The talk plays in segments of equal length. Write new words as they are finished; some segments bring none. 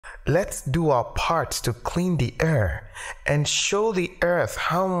Let's do our part to clean the air and show the earth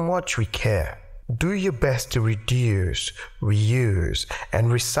how much we care. Do your best to reduce, reuse, and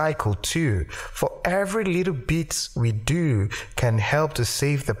recycle too, for every little bit we do can help to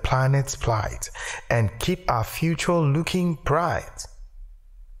save the planet's plight and keep our future looking bright.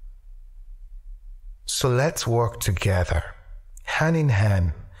 So let's work together, hand in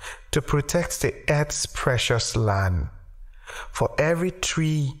hand, to protect the earth's precious land. For every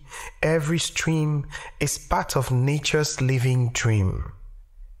tree, every stream is part of nature's living dream.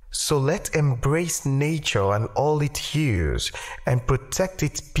 So let's embrace nature and all it hues and protect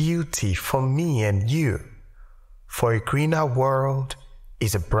its beauty for me and you. For a greener world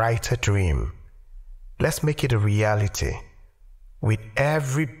is a brighter dream. Let's make it a reality with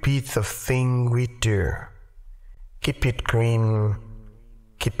every bit of thing we do. Keep it green,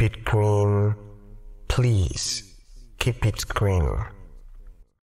 keep it green, please keep it green.